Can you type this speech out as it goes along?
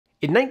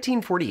In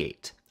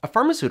 1948, a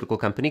pharmaceutical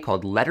company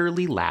called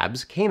Lederle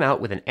Labs came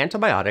out with an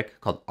antibiotic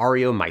called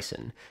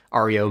Aureomycin,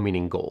 Aureo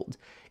meaning gold.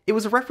 It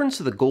was a reference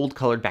to the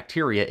gold-colored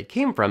bacteria it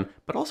came from,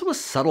 but also a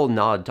subtle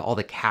nod to all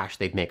the cash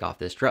they'd make off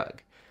this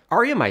drug.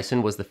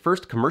 Aureomycin was the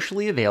first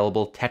commercially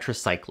available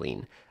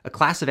tetracycline, a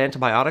class of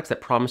antibiotics that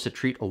promised to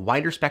treat a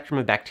wider spectrum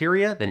of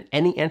bacteria than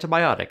any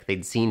antibiotic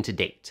they'd seen to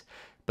date.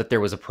 But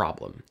there was a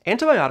problem.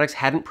 Antibiotics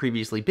hadn't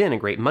previously been a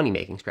great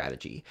money-making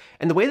strategy,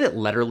 and the way that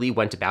Lederle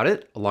went about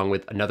it, along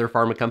with another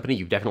pharma company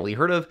you've definitely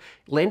heard of,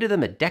 landed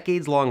them a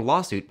decades-long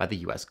lawsuit by the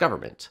US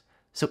government.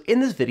 So in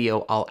this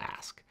video, I'll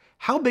ask,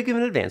 how big of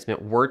an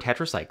advancement were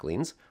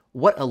tetracyclines,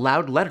 what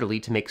allowed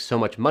Lederle to make so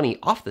much money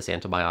off this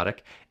antibiotic,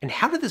 and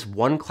how did this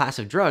one class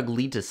of drug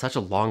lead to such a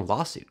long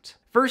lawsuit?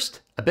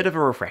 First, a bit of a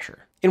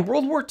refresher. In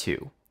World War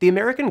II, the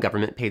American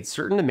government paid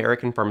certain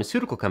American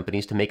pharmaceutical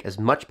companies to make as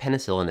much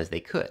penicillin as they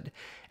could,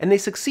 and they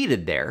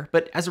succeeded there,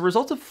 but as a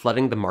result of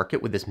flooding the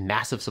market with this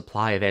massive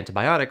supply of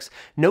antibiotics,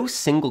 no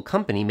single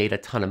company made a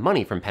ton of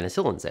money from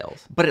penicillin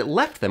sales. But it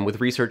left them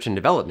with research and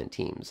development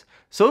teams.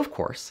 So of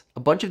course, a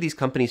bunch of these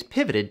companies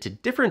pivoted to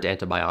different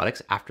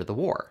antibiotics after the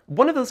war.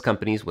 One of those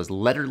companies was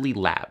Lederle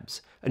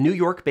Labs, a New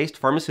York-based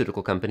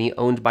pharmaceutical company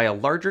owned by a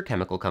larger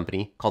chemical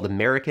company called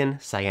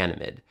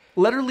Lederle-Cyanamid.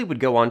 Lederle would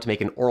go on to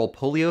make an oral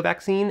polio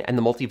vaccine and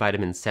the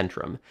multivitamin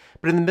Centrum,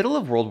 but in the middle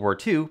of World War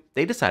II,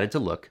 they decided to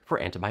look for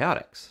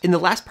antibiotics. In the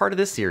last part of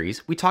this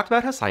series, we talked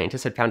about how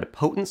scientists had found a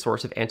potent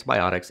source of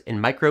antibiotics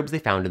in microbes they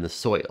found in the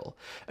soil.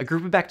 A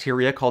group of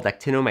bacteria called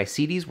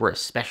actinomycetes were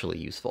especially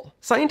useful.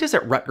 Scientists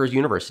at Rutgers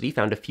University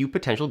found a few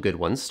potential good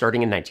ones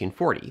starting in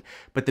 1940,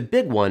 but the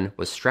big one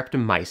was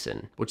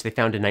streptomycin, which they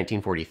found in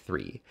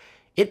 1943.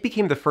 It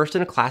became the first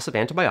in a class of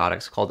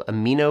antibiotics called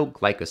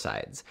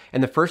aminoglycosides,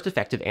 and the first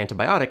effective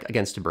antibiotic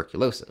against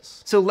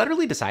tuberculosis. So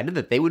Lederle decided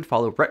that they would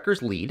follow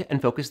Rutgers' lead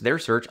and focus their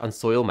search on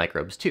soil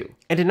microbes too.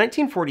 And in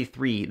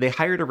 1943, they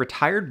hired a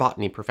retired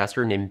botany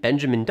professor named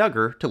Benjamin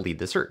Duggar to lead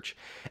the search.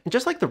 And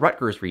just like the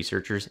Rutgers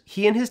researchers,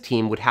 he and his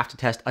team would have to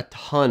test a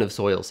ton of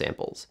soil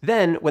samples.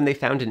 Then, when they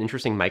found an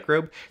interesting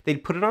microbe,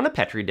 they'd put it on a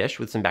petri dish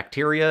with some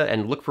bacteria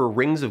and look for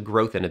rings of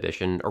growth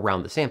inhibition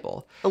around the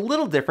sample. A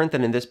little different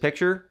than in this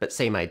picture, but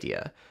same idea.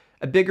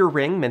 A bigger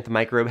ring meant the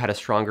microbe had a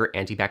stronger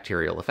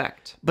antibacterial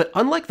effect. But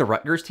unlike the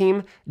Rutgers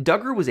team,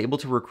 Duggar was able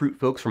to recruit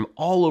folks from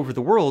all over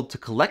the world to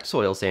collect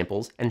soil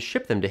samples and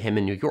ship them to him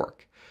in New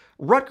York.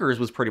 Rutgers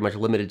was pretty much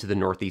limited to the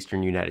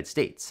northeastern United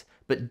States,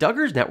 but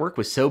Duggar's network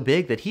was so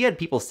big that he had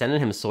people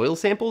sending him soil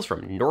samples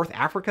from North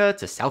Africa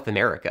to South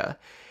America.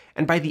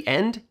 And by the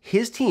end,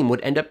 his team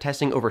would end up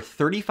testing over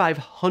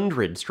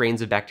 3,500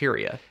 strains of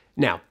bacteria.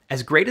 Now,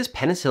 as great as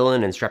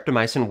penicillin and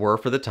streptomycin were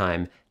for the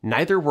time,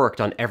 neither worked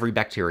on every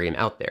bacterium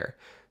out there.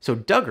 So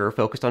Duggar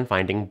focused on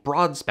finding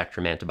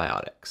broad-spectrum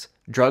antibiotics,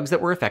 drugs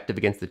that were effective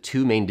against the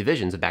two main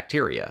divisions of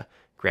bacteria,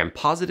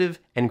 gram-positive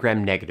and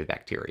gram-negative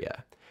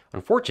bacteria.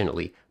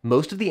 Unfortunately,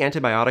 most of the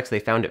antibiotics they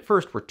found at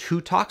first were too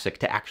toxic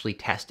to actually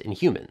test in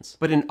humans.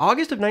 But in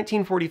August of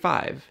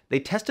 1945, they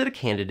tested a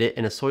candidate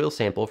in a soil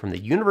sample from the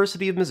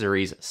University of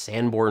Missouri's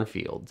Sanborn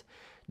Field.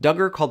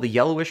 Duggar called the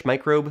yellowish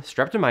microbe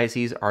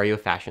Streptomyces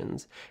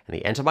aureofaciens, and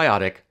the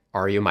antibiotic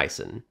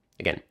Aureomycin.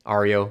 Again,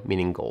 Aureo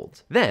meaning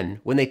gold. Then,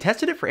 when they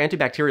tested it for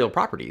antibacterial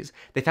properties,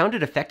 they found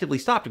it effectively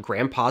stopped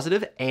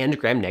gram-positive and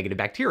gram-negative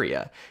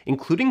bacteria,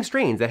 including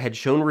strains that had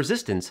shown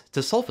resistance to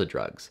sulfa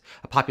drugs,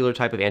 a popular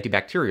type of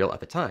antibacterial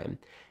at the time.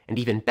 And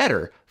even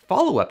better,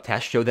 follow-up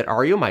tests showed that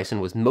Aureomycin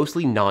was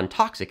mostly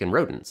non-toxic in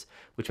rodents,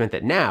 which meant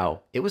that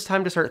now, it was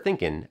time to start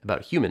thinking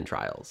about human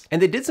trials.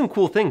 And they did some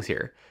cool things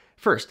here.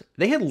 First,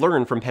 they had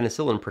learned from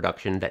penicillin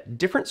production that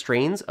different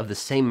strains of the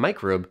same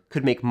microbe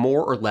could make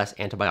more or less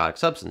antibiotic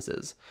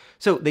substances.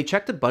 So they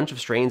checked a bunch of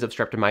strains of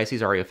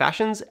Streptomyces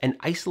aureofaciens and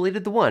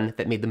isolated the one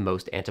that made the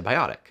most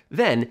antibiotic.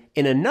 Then,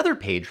 in another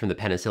page from the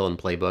penicillin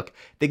playbook,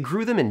 they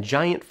grew them in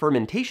giant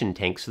fermentation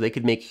tanks so they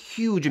could make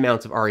huge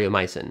amounts of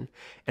Aureomycin.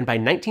 And by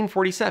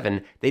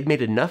 1947, they'd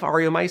made enough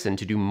Aureomycin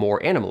to do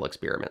more animal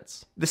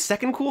experiments. The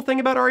second cool thing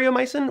about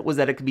Aureomycin was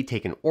that it could be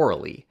taken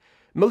orally.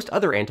 Most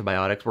other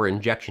antibiotics were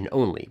injection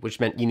only, which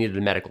meant you needed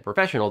a medical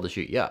professional to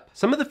shoot you up.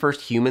 Some of the first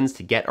humans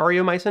to get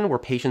Aureomycin were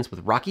patients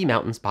with Rocky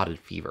Mountain spotted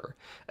fever,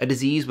 a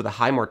disease with a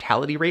high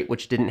mortality rate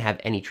which didn't have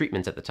any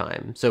treatments at the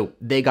time, so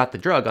they got the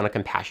drug on a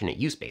compassionate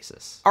use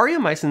basis.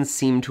 Aureomycin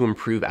seemed to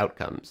improve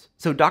outcomes,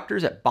 so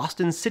doctors at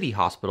Boston City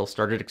Hospital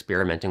started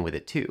experimenting with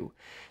it too.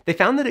 They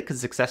found that it could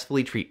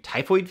successfully treat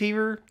typhoid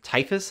fever,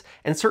 typhus,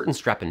 and certain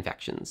strep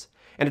infections.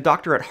 And a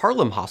doctor at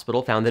Harlem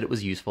Hospital found that it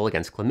was useful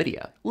against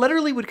chlamydia.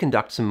 Lederle would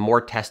conduct some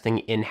more testing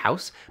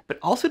in-house, but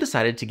also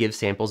decided to give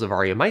samples of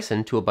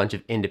Aureomycin to a bunch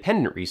of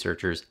independent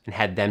researchers and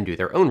had them do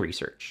their own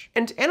research.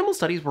 And animal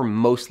studies were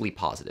mostly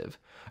positive.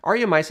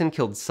 Aureomycin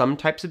killed some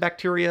types of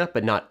bacteria,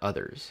 but not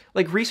others.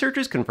 Like,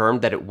 researchers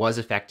confirmed that it was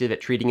effective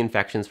at treating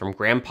infections from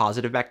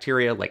gram-positive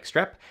bacteria like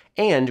strep,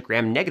 and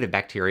gram-negative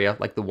bacteria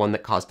like the one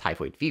that caused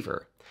typhoid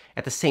fever.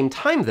 At the same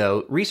time,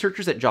 though,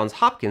 researchers at Johns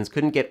Hopkins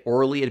couldn't get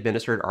orally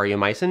administered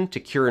Aureomycin to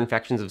cure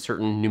infections of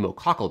certain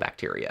pneumococcal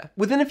bacteria.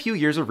 Within a few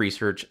years of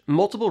research,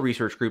 multiple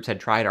research groups had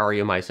tried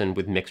Aureomycin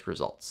with mixed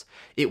results.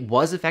 It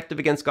was effective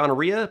against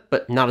gonorrhea,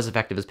 but not as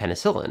effective as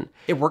penicillin.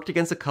 It worked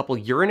against a couple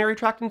urinary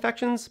tract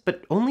infections,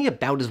 but only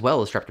about as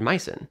well as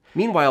streptomycin.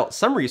 Meanwhile,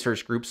 some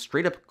research groups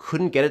straight up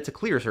couldn't get it to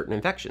clear certain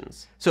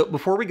infections. So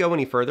before we go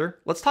any further,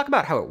 let's talk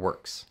about how it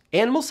works.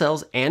 Animal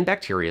cells and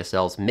bacteria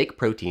cells make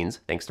proteins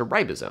thanks to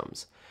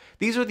ribosomes.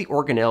 These are the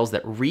organelles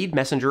that read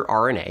messenger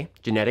RNA,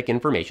 genetic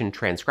information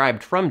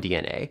transcribed from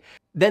DNA.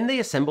 Then they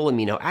assemble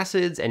amino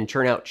acids and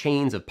churn out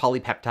chains of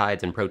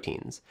polypeptides and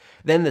proteins.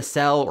 Then the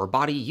cell or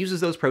body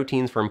uses those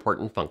proteins for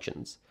important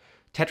functions.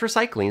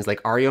 Tetracyclines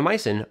like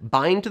Aureomycin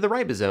bind to the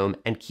ribosome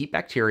and keep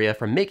bacteria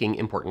from making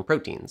important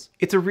proteins.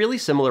 It's a really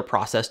similar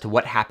process to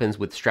what happens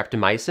with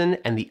streptomycin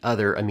and the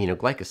other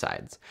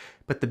aminoglycosides.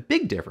 But the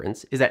big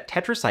difference is that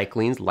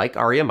tetracyclines like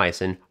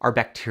Aureomycin are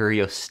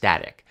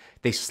bacteriostatic.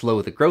 They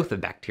slow the growth of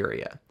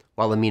bacteria,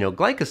 while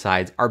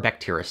aminoglycosides are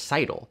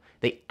bactericidal.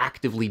 They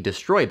actively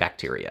destroy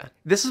bacteria.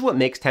 This is what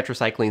makes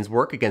tetracyclines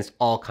work against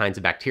all kinds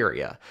of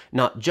bacteria,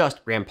 not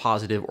just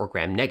gram-positive or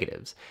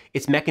gram-negatives.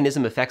 Its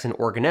mechanism affects an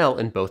organelle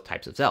in both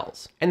types of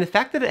cells. And the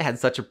fact that it had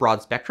such a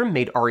broad spectrum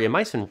made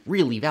Aureomycin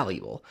really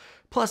valuable.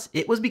 Plus,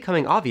 it was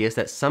becoming obvious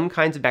that some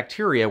kinds of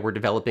bacteria were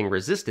developing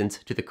resistance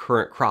to the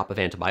current crop of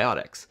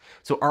antibiotics.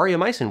 So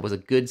Aureomycin was a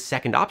good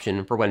second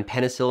option for when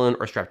penicillin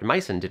or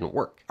streptomycin didn't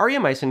work.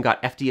 Aureomycin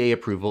got FDA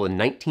approval in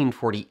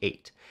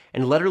 1948.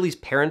 And Lederle's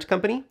parent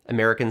company,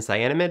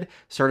 American-Cyanamid,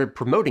 started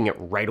promoting it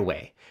right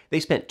away.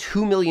 They spent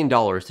 $2 million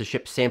to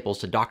ship samples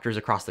to doctors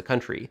across the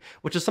country,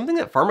 which is something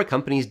that pharma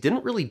companies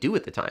didn't really do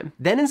at the time.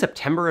 Then in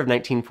September of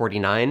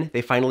 1949,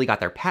 they finally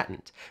got their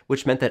patent,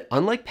 which meant that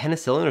unlike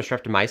penicillin or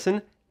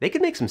streptomycin, they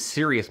could make some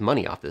serious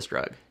money off this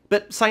drug.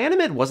 But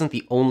Cyanamid wasn't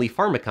the only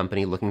pharma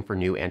company looking for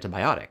new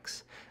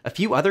antibiotics. A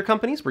few other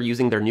companies were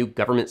using their new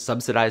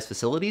government-subsidized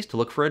facilities to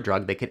look for a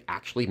drug they could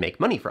actually make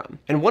money from.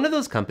 And one of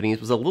those companies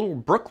was a little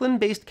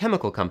Brooklyn-based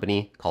chemical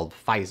company called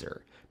Pfizer,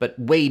 but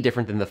way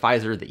different than the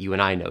Pfizer that you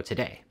and I know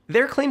today.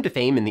 Their claim to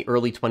fame in the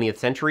early 20th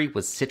century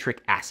was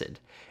citric acid.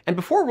 And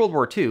before World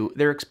War II,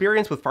 their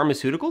experience with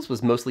pharmaceuticals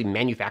was mostly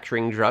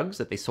manufacturing drugs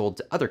that they sold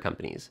to other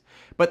companies.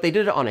 But they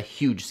did it on a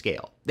huge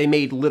scale. They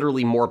made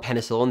literally more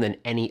penicillin than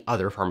any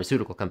other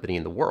pharmaceutical company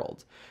in the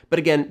world. But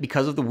again,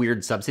 because of the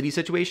weird subsidy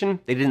situation,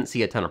 they didn't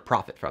see a ton of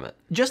profit from it.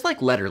 Just like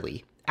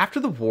Lederle,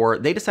 after the war,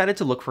 they decided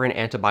to look for an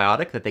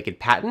antibiotic that they could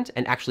patent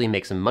and actually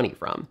make some money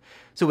from.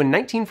 So in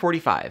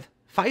 1945,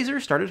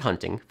 Pfizer started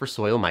hunting for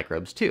soil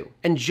microbes too.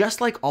 And just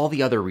like all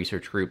the other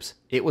research groups,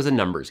 it was a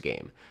numbers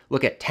game.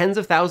 Look at tens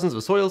of thousands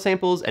of soil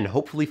samples and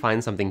hopefully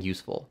find something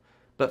useful.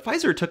 But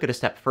Pfizer took it a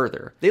step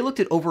further. They looked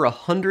at over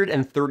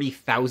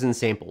 130,000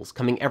 samples,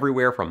 coming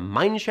everywhere from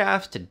mine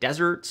shafts to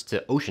deserts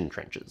to ocean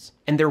trenches.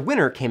 And their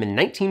winner came in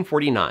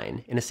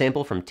 1949 in a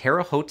sample from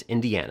Terre Haute,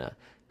 Indiana,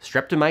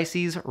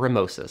 Streptomyces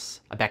ramosus,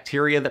 a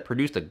bacteria that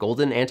produced a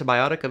golden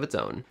antibiotic of its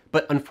own.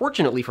 But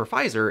unfortunately for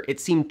Pfizer, it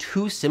seemed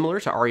too similar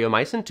to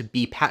Aureomycin to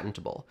be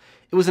patentable.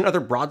 It was another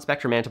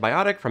broad-spectrum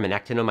antibiotic from an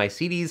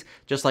actinomycetes,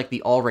 just like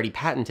the already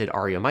patented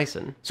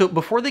Aureomycin. So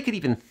before they could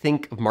even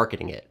think of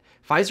marketing it,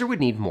 Pfizer would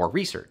need more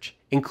research,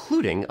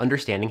 including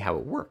understanding how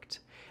it worked.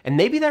 And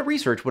maybe that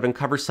research would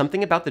uncover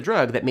something about the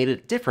drug that made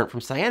it different from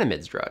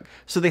Cyanamid's drug.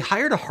 So they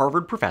hired a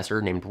Harvard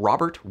professor named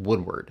Robert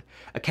Woodward,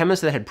 a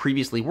chemist that had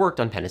previously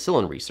worked on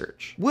penicillin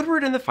research.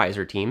 Woodward and the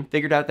Pfizer team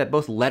figured out that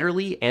both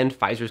Lederle and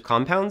Pfizer's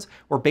compounds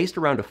were based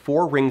around a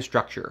 4-ring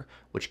structure,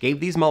 which gave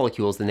these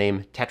molecules the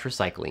name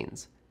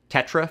tetracyclines.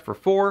 Tetra for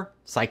 4,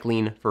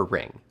 cycline for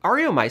ring.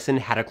 Aureomycin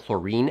had a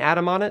chlorine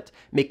atom on it,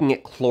 making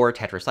it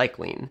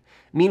chlorotetracycline.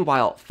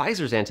 Meanwhile,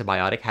 Pfizer's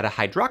antibiotic had a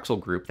hydroxyl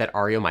group that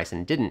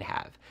Aureomycin didn't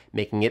have,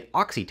 making it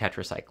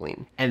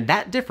oxytetracycline. And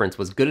that difference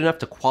was good enough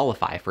to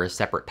qualify for a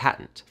separate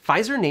patent.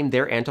 Pfizer named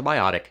their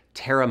antibiotic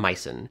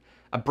Terramycin,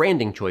 a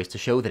branding choice to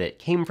show that it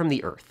came from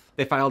the earth.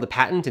 They filed a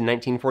patent in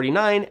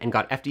 1949 and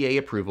got FDA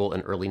approval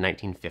in early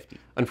 1950.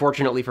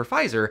 Unfortunately for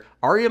Pfizer,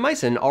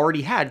 Aureomycin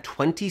already had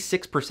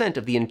 26%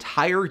 of the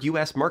entire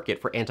US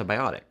market for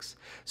antibiotics.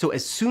 So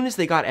as soon as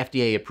they got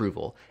FDA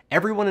approval,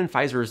 everyone in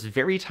Pfizer's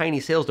very tiny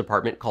sales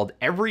department called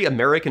every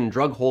American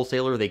drug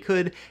wholesaler they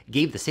could,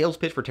 gave the sales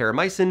pitch for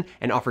Terramycin,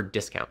 and offered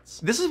discounts.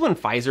 This is when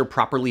Pfizer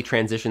properly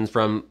transitions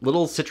from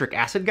little citric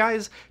acid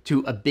guys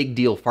to a big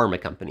deal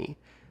pharma company.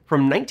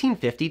 From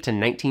 1950 to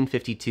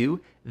 1952,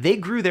 they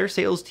grew their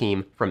sales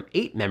team from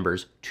 8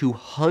 members to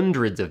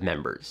hundreds of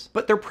members.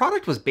 But their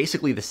product was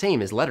basically the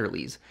same as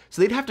Lederle's,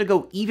 so they'd have to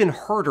go even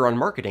harder on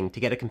marketing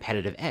to get a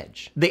competitive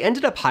edge. They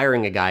ended up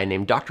hiring a guy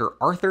named Dr.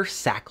 Arthur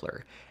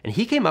Sackler, and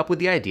he came up with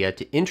the idea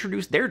to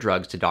introduce their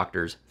drugs to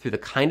doctors through the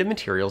kind of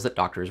materials that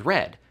doctors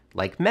read,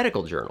 like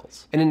medical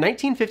journals. And in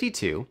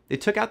 1952, they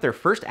took out their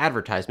first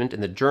advertisement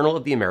in the Journal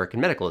of the American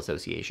Medical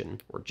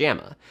Association, or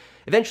JAMA.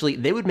 Eventually,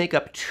 they would make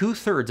up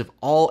 2/3 of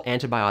all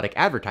antibiotic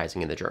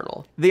advertising in the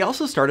journal. They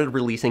also started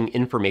releasing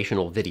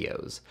informational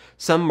videos,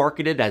 some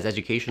marketed as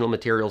educational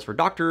materials for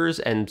doctors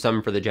and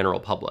some for the general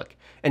public.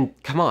 And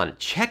come on,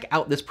 check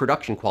out this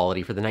production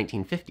quality for the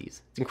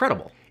 1950s. It's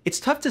incredible.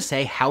 It's tough to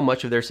say how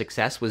much of their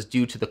success was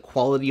due to the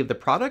quality of the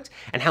product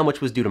and how much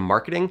was due to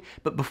marketing,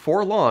 but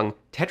before long,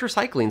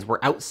 tetracyclines were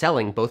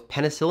outselling both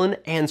penicillin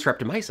and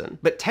streptomycin.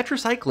 But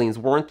tetracyclines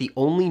weren't the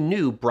only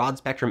new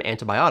broad-spectrum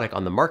antibiotic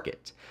on the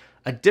market.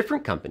 A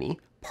different company,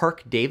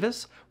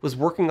 Parke-Davis, was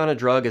working on a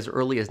drug as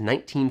early as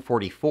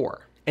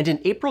 1944. And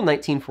in April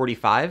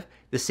 1945,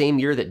 the same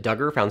year that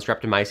Duggar found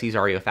Streptomyces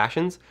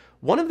aureofaciens,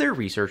 one of their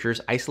researchers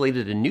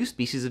isolated a new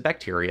species of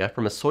bacteria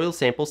from a soil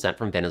sample sent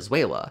from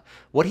Venezuela,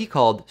 what he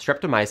called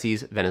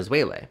Streptomyces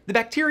venezuelae. The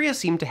bacteria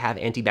seemed to have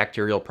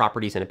antibacterial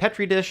properties in a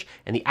petri dish,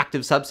 and the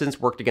active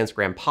substance worked against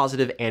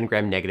gram-positive and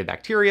gram-negative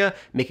bacteria,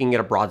 making it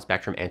a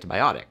broad-spectrum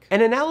antibiotic.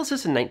 An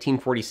analysis in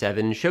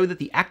 1947 showed that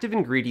the active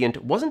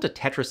ingredient wasn't a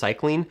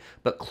tetracycline,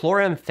 but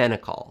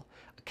chloramphenicol,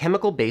 a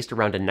chemical based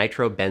around a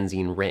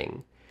nitrobenzene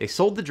ring. They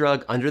sold the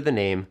drug under the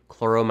name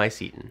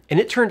Aureomycin,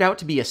 and it turned out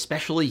to be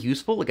especially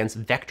useful against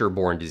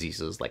vector-borne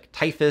diseases like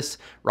typhus,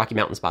 Rocky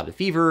Mountain spotted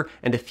fever,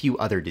 and a few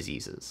other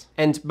diseases.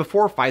 And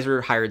before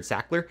Pfizer hired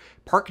Sackler,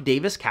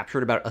 Parke-Davis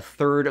captured about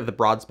 1/3 of the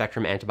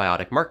broad-spectrum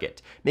antibiotic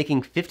market,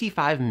 making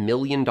 $55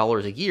 million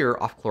a year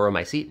off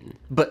Aureomycin.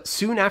 But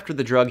soon after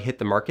the drug hit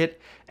the market,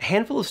 a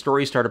handful of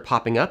stories started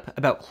popping up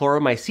about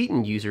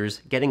Aureomycin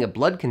users getting a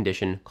blood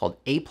condition called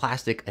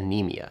aplastic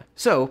anemia.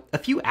 So, a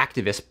few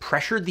activists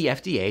pressured the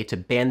FDA to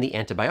ban the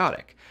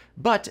antibiotic,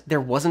 but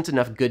there wasn't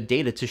enough good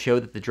data to show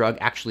that the drug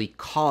actually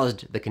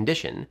caused the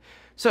condition.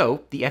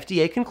 So, the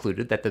FDA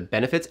concluded that the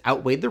benefits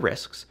outweighed the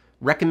risks,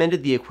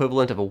 recommended the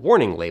equivalent of a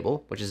warning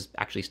label, which is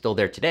actually still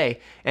there today,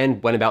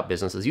 and went about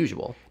business as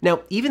usual.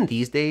 Now, even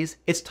these days,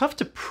 it's tough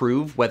to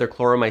prove whether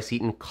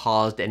Aureomycin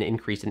caused an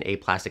increase in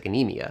aplastic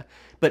anemia,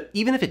 but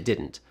even if it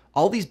didn't,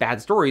 all these bad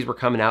stories were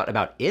coming out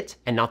about it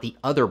and not the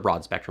other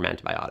broad-spectrum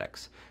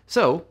antibiotics.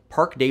 So,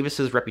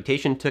 Parke-Davis's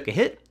reputation took a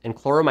hit, and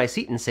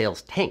Aureomycin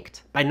sales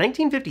tanked. By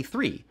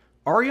 1953,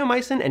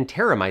 Aureomycin and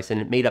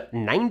Terramycin made up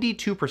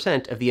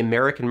 92% of the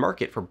American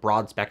market for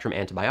broad-spectrum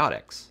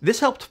antibiotics. This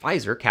helped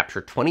Pfizer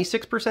capture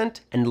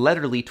 26% and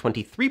Lederle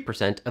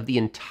 23% of the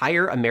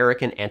entire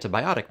American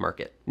antibiotic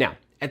market. Now,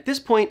 at this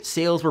point,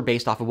 sales were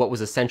based off of what was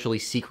essentially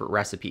secret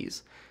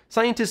recipes.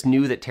 Scientists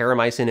knew that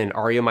Terramycin and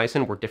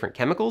Aureomycin were different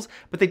chemicals,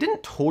 but they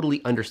didn't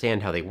totally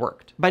understand how they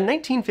worked. By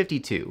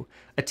 1952,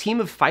 a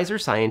team of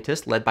Pfizer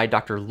scientists led by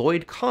Dr.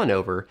 Lloyd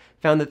Conover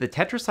found that the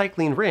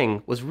tetracycline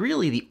ring was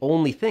really the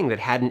only thing that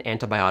had an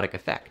antibiotic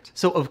effect.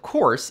 So of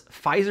course,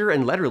 Pfizer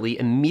and Lederle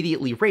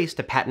immediately raced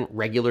to patent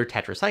regular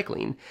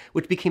tetracycline,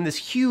 which became this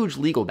huge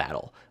legal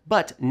battle,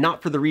 but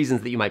not for the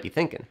reasons that you might be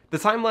thinking. The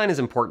timeline is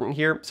important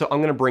here, so I'm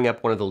going to bring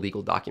up one of the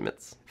legal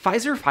documents.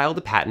 Pfizer filed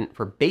a patent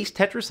for base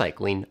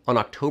tetracycline on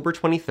October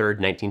 23,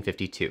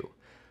 1952.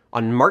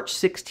 On March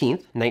 16,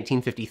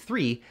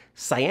 1953,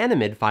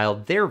 Cyanamid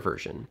filed their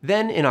version.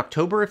 Then, in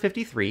October of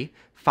 53,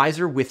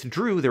 Pfizer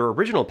withdrew their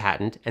original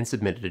patent and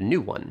submitted a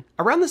new one.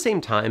 Around the same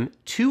time,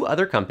 two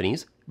other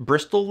companies,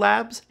 Bristol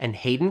Labs and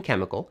Hayden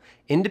Chemical,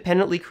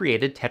 independently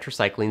created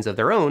tetracyclines of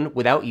their own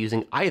without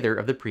using either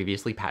of the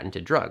previously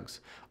patented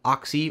drugs,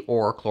 oxy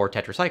or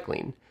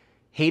chlorotetracycline.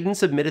 Hayden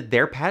submitted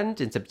their patent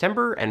in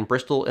September and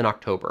Bristol in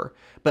October,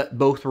 but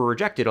both were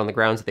rejected on the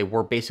grounds that they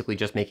were basically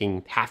just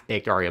making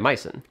half-baked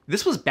Aureomycin.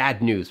 This was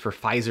bad news for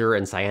Pfizer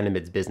and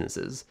Cyanamid's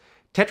businesses.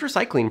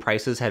 Tetracycline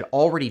prices had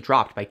already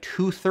dropped by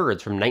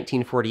 2/3 from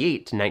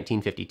 1948 to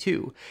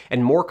 1952,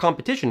 and more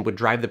competition would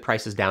drive the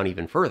prices down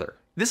even further.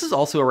 This is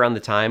also around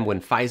the time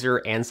when Pfizer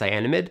and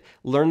Cyanamid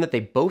learned that they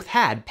both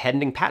had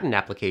pending patent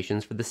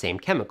applications for the same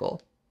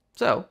chemical.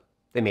 So,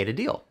 they made a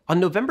deal. On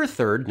November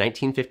 3,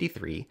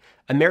 1953,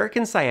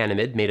 American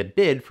Cyanamid made a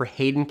bid for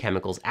Hayden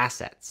Chemical's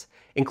assets,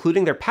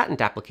 including their patent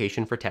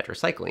application for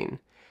tetracycline.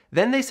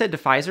 Then they said to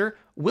Pfizer,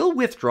 "We'll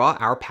withdraw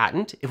our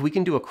patent if we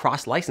can do a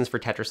cross-license for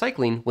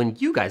tetracycline when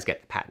you guys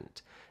get the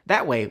patent.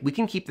 That way, we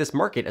can keep this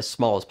market as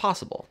small as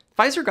possible."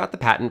 Pfizer got the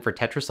patent for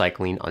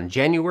tetracycline on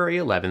January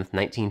 11,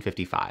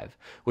 1955,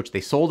 which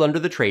they sold under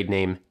the trade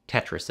name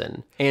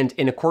Tetracyn. And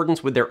in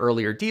accordance with their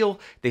earlier deal,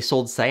 they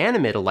sold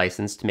Cyanamid a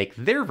license to make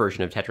their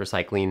version of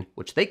tetracycline,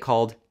 which they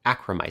called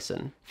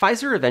Aureomycin.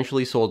 Pfizer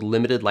eventually sold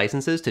limited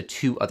licenses to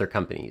two other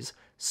companies,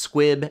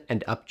 Squibb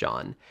and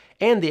Upjohn,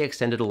 and they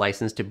extended a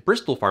license to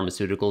Bristol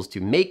Pharmaceuticals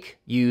to make,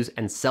 use,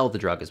 and sell the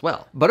drug as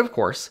well. But of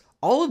course,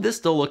 all of this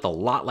still looked a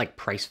lot like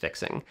price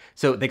fixing,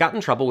 so they got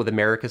in trouble with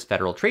America's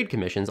Federal Trade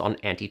Commissions on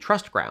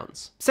antitrust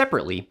grounds.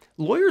 Separately,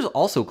 lawyers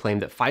also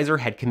claimed that Pfizer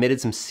had committed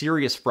some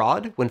serious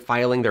fraud when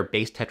filing their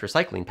base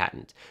tetracycline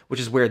patent, which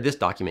is where this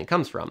document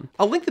comes from.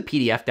 I'll link the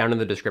PDF down in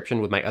the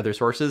description with my other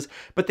sources,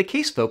 but the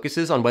case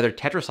focuses on whether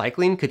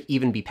tetracycline could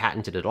even be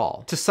patented at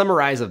all. To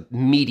summarize a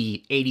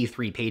meaty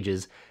 83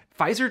 pages,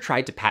 Pfizer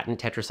tried to patent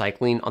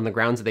tetracycline on the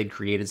grounds that they'd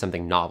created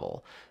something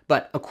novel,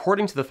 But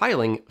according to the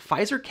filing,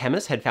 Pfizer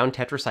chemists had found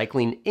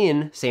tetracycline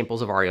in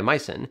samples of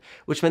Aureomycin,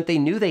 which meant they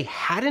knew they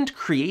hadn't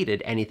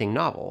created anything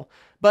novel.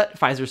 But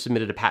Pfizer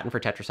submitted a patent for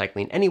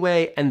tetracycline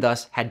anyway, and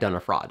thus had done a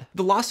fraud.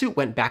 The lawsuit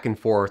went back and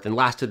forth and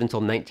lasted until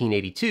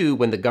 1982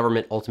 when the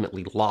government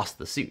ultimately lost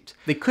the suit.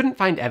 They couldn't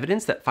find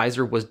evidence that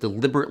Pfizer was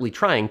deliberately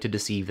trying to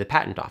deceive the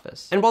patent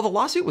office. And while the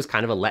lawsuit was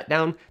kind of a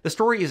letdown, the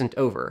story isn't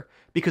over,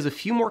 because a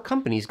few more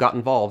companies got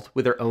involved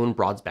with their own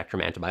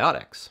broad-spectrum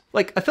antibiotics.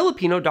 Like, a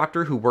Filipino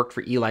doctor who worked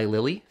for Eli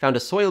Lilly found a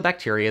soil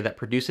bacteria that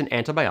produced an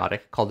antibiotic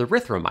called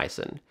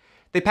erythromycin.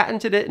 They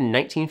patented it in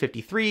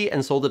 1953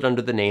 and sold it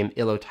under the name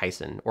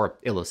iloticin, or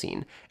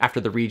ilosin, after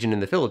the region in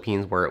the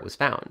Philippines where it was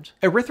found.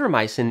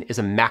 Erythromycin is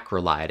a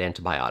macrolide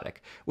antibiotic,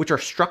 which are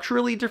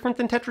structurally different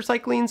than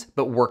tetracyclines,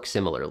 but work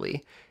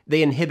similarly.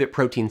 They inhibit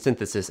protein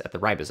synthesis at the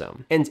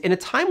ribosome. And in a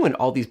time when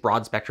all these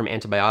broad-spectrum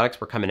antibiotics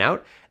were coming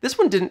out, this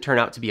one didn't turn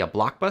out to be a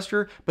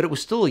blockbuster, but it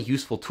was still a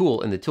useful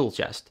tool in the tool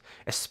chest,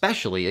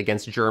 especially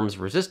against germs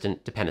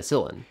resistant to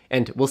penicillin.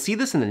 And we'll see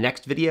this in the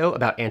next video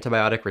about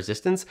antibiotic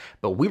resistance,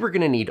 but we were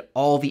going to need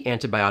all the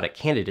antibiotic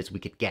candidates we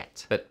could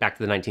get. But back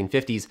to the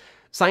 1950s,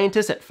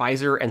 scientists at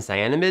Pfizer and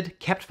Cyanamid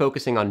kept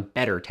focusing on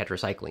better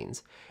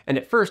tetracyclines. And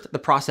at first, the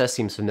process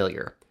seems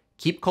familiar.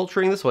 Keep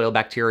culturing the soil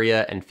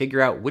bacteria and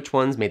figure out which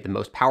ones made the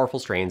most powerful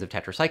strains of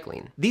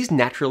tetracycline. These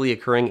naturally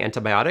occurring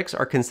antibiotics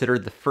are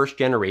considered the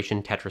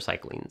first-generation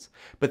tetracyclines,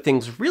 but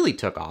things really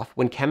took off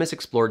when chemists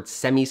explored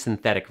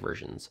semi-synthetic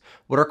versions,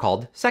 what are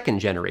called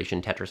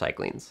second-generation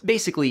tetracyclines.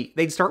 Basically,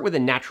 they'd start with a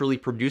naturally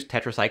produced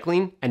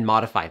tetracycline and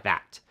modify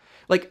that.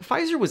 Like,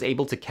 Pfizer was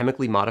able to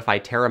chemically modify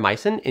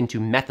Terramycin into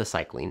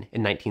methacillin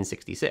in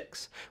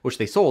 1966, which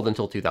they sold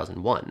until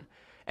 2001.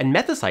 And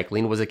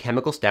methacillin was a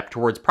chemical step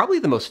towards probably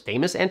the most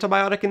famous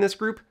antibiotic in this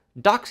group,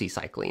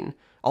 doxycycline,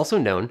 also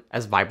known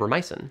as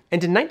vibromycin.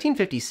 And in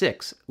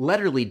 1956,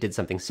 Lederle did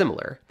something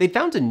similar. They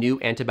found a new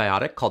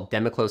antibiotic called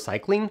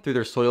demiclocycline through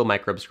their soil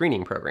microbe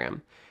screening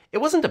program. It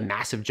wasn't a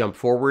massive jump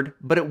forward,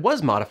 but it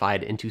was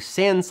modified into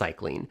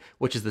sancycline,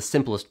 which is the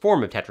simplest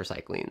form of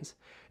tetracyclines.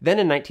 Then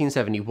in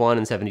 1971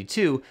 and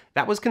 72,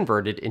 that was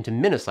converted into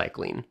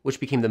minocycline, which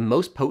became the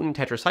most potent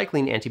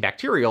tetracycline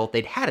antibacterial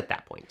they'd had at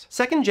that point.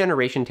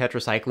 Second-generation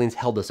tetracyclines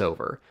held us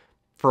over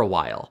for a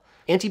while.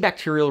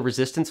 Antibacterial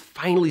resistance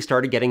finally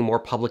started getting more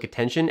public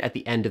attention at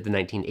the end of the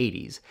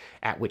 1980s,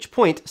 at which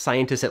point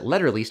scientists at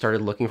Lederle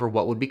started looking for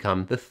what would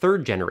become the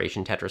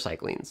third-generation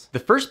tetracyclines. The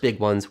first big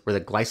ones were the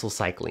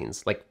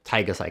glycylcyclines, like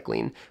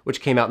tigacycline,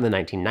 which came out in the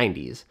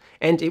 1990s,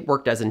 and it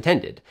worked as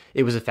intended.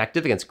 It was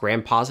effective against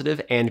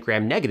gram-positive and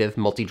gram-negative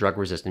multi-drug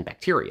resistant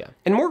bacteria.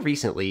 And more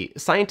recently,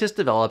 scientists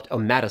developed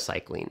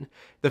omadacycline,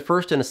 the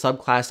first in a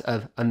subclass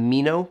of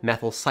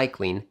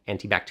aminomethylcycline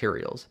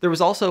antibacterials. There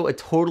was also a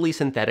totally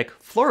synthetic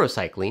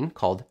fluorocycline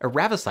called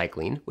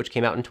eravacycline, which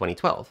came out in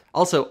 2012.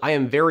 Also, I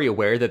am very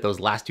aware that those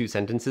last two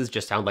sentences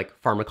just sound like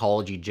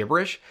pharmacology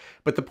gibberish,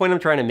 but the point I'm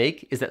trying to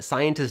make is that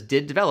scientists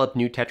did develop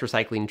new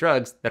tetracycline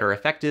drugs that are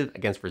effective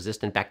against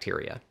resistant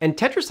bacteria. And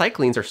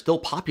tetracyclines are still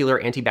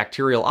popular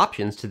antibacterial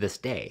options to this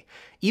day.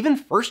 Even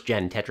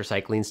first-gen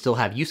tetracyclines still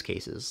have use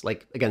cases,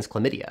 like against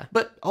chlamydia.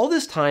 But all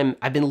this time,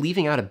 I've been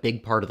leaving out a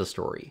big part of the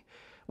story.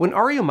 When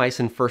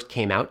Aureomycin first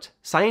came out,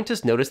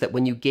 scientists noticed that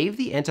when you gave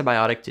the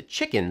antibiotic to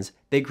chickens,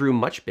 they grew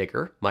much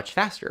bigger, much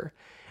faster.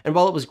 And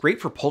while it was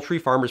great for poultry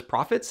farmers'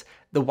 profits,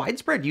 the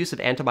widespread use of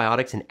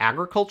antibiotics in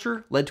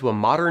agriculture led to a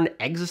modern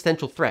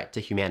existential threat to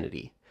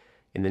humanity.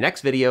 In the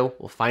next video,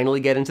 we'll finally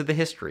get into the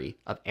history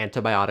of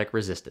antibiotic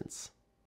resistance.